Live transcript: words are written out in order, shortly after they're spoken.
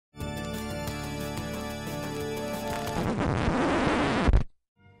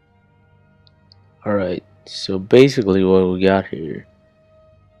Alright, so basically what we got here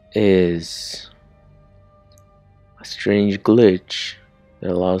is a strange glitch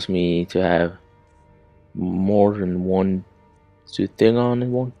that allows me to have more than one thing on at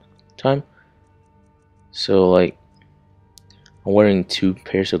one time. So like I'm wearing two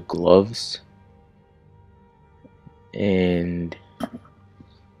pairs of gloves and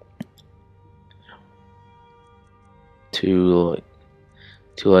two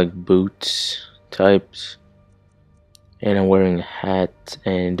like boots types, and I'm wearing a hat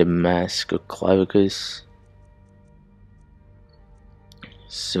and a mask of clavicus.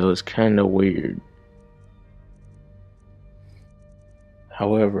 So it's kind of weird.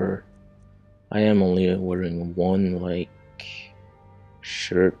 However, I am only wearing one like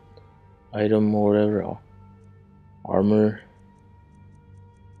shirt item or whatever, armor,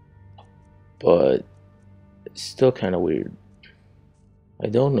 but it's still kind of weird. I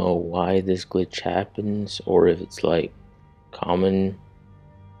don't know why this glitch happens, or if it's like common,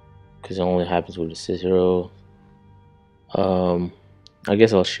 because it only happens with the Cicero. I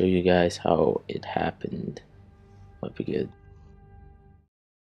guess I'll show you guys how it happened. Might be good.